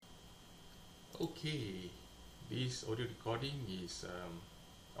Okay, this audio recording is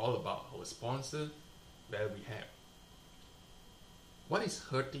all about our sponsor, Well Rehab. What is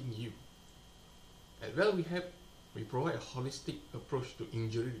hurting you? At Well Rehab, we provide a holistic approach to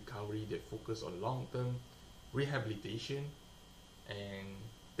injury recovery that focuses on long-term rehabilitation and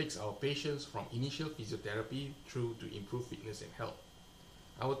takes our patients from initial physiotherapy through to improved fitness and health.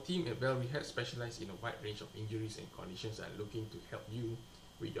 Our team at Well Rehab specializes in a wide range of injuries and conditions and are looking to help you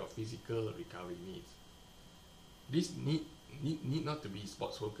with your physical recovery needs. This need not to be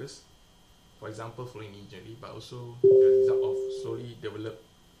sports focused, for example following injury, but also the result of slowly developed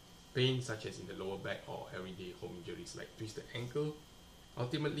pain such as in the lower back or everyday home injuries like twisted ankle.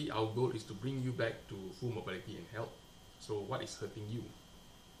 Ultimately, our goal is to bring you back to full mobility and health. So what is hurting you?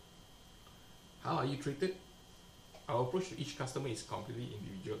 How are you treated? Our approach to each customer is completely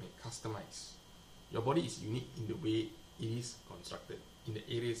individual and customized. Your body is unique in the way it is constructed, in the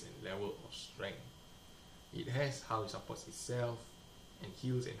areas and level of strength. It has how it supports itself and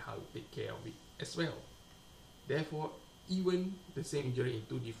heals and how it takes care of it as well. Therefore, even the same injury in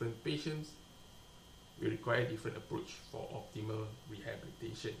two different patients will require different approach for optimal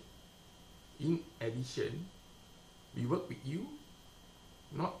rehabilitation. In addition, we work with you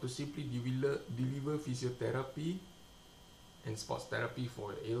not to simply deliver physiotherapy and sports therapy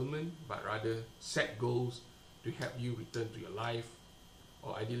for your ailment, but rather set goals to help you return to your life,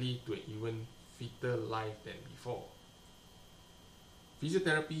 or ideally to an even fitter life than before.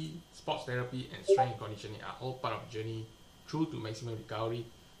 Physiotherapy, sports therapy, and strength conditioning are all part of the journey through to maximum recovery.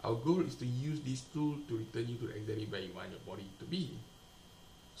 Our goal is to use these tools to return you to exactly where you want your body to be.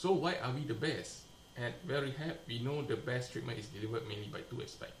 So why are we the best? At Well Rehab, we know the best treatment is delivered mainly by two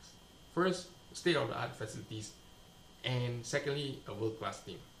aspects. First, state-of-the-art facilities, and secondly, a world-class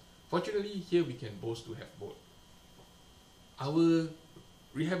team. Fortunately, here we can boast to have both. Our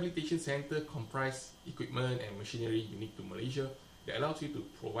rehabilitation center comprises equipment and machinery unique to Malaysia that allows you to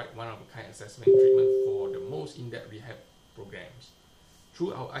provide one-of-a-kind assessment and treatment for the most in-depth rehab programs.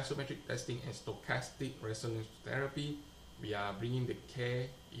 Through our isometric testing and stochastic resonance therapy, we are bringing the care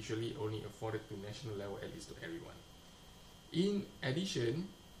usually only afforded to national level, at least to everyone. In addition,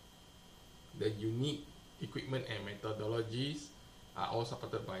 the unique equipment and methodologies are all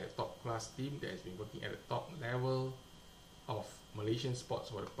supported by a top-class team that has been working at the top level of Malaysian sports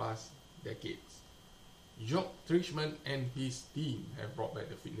for the past decades. Jock Trishman and his team have brought back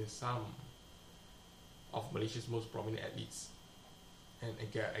the fitness some of Malaysia's most prominent athletes and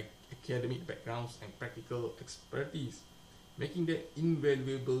academic backgrounds and practical expertise, making them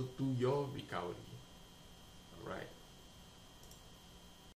invaluable to your recovery. Alright.